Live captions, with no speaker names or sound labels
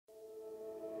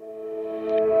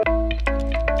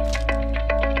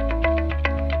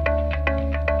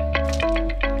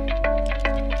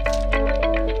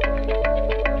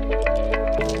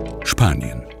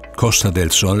Costa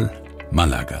del Sol,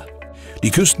 Malaga.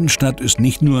 Die Küstenstadt ist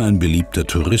nicht nur ein beliebter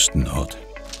Touristenort.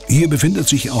 Hier befindet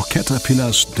sich auch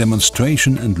Caterpillars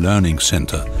Demonstration and Learning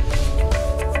Center.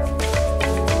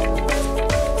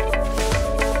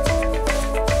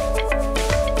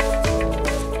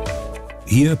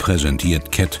 Hier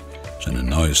präsentiert Cat seine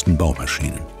neuesten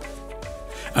Baumaschinen.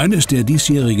 Eines der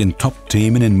diesjährigen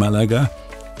Top-Themen in Malaga: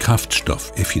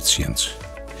 Kraftstoffeffizienz.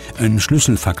 Ein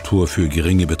Schlüsselfaktor für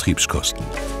geringe Betriebskosten.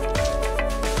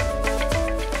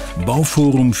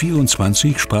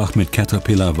 Bauforum24 sprach mit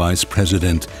Caterpillar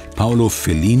Vice-President Paolo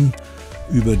Fellin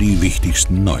über die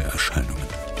wichtigsten Neuerscheinungen.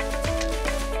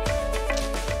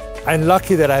 I'm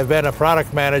lucky that I've been a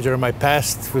product manager in my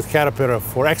past with Caterpillar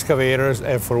for excavators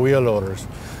and for wheel loaders.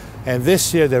 And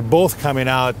this year they're both coming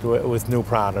out with new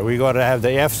product. We're going to have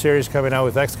the F-Series coming out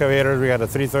with excavators. We got a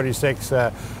 336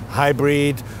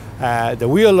 hybrid. The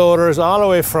wheel loaders, all the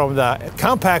way from the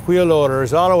compact wheel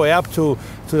loaders all the way up to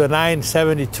the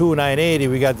 972, 980,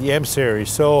 we got the M-Series.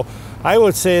 So I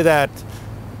would say that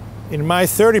in my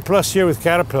 30-plus year with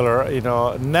Caterpillar,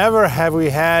 never have we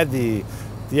had the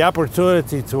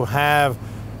opportunity to have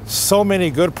so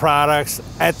many good products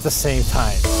at the same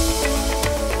time.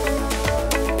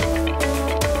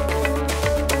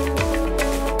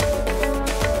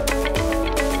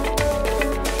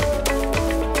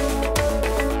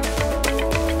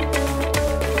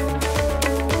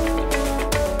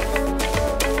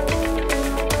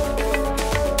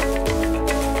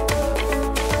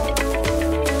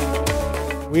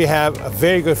 We have a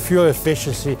very good fuel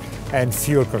efficiency and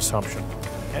fuel consumption.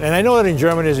 And I know that in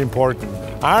Germany is important.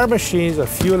 Our machines are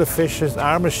fuel efficient,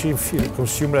 our machine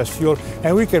consume less fuel,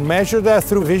 and we can measure that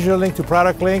through visual link to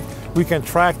product link. We can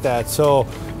track that. So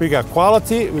we got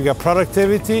quality, we got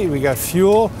productivity, we got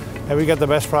fuel, and we got the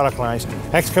best product lines.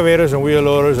 Excavators and wheel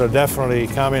loaders are definitely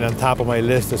coming on top of my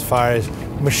list as far as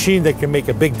machines that can make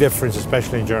a big difference,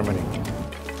 especially in Germany.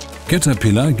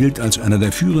 Caterpillar gilt als einer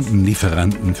der führenden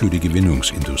Lieferanten für die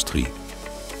Gewinnungsindustrie.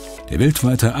 Der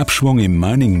weltweite Abschwung im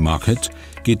Mining-Markt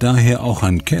geht daher auch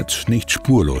an Cat nicht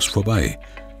spurlos vorbei.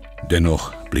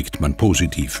 Dennoch blickt man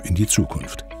positiv in die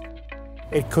Zukunft.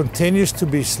 It continues to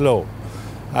be slow.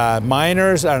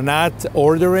 Miners are not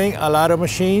ordering a lot of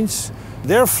machines.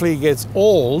 Their fleet gets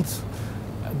old.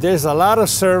 There's a lot of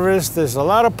service, there's a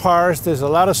lot of parts, there's a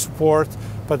lot of support.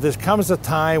 But there comes a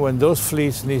time when those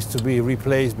fleets need to be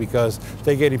replaced because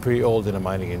they're getting pretty old in the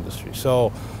mining industry.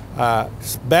 So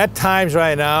it's bad times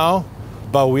right now,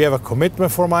 but we have a commitment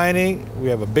for mining. We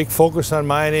have a big focus on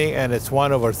mining, and it's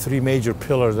one of our three major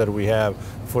pillars that we have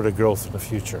for the growth in the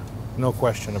future. No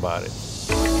question about it.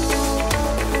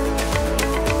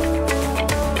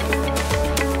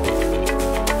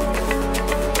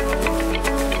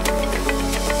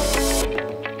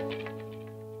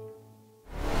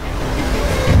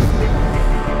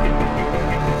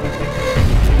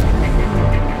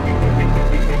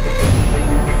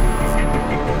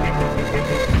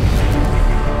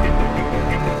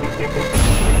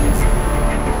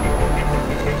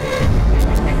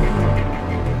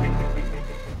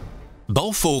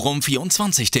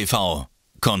 Bauforum24 TV.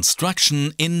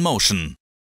 Construction in Motion.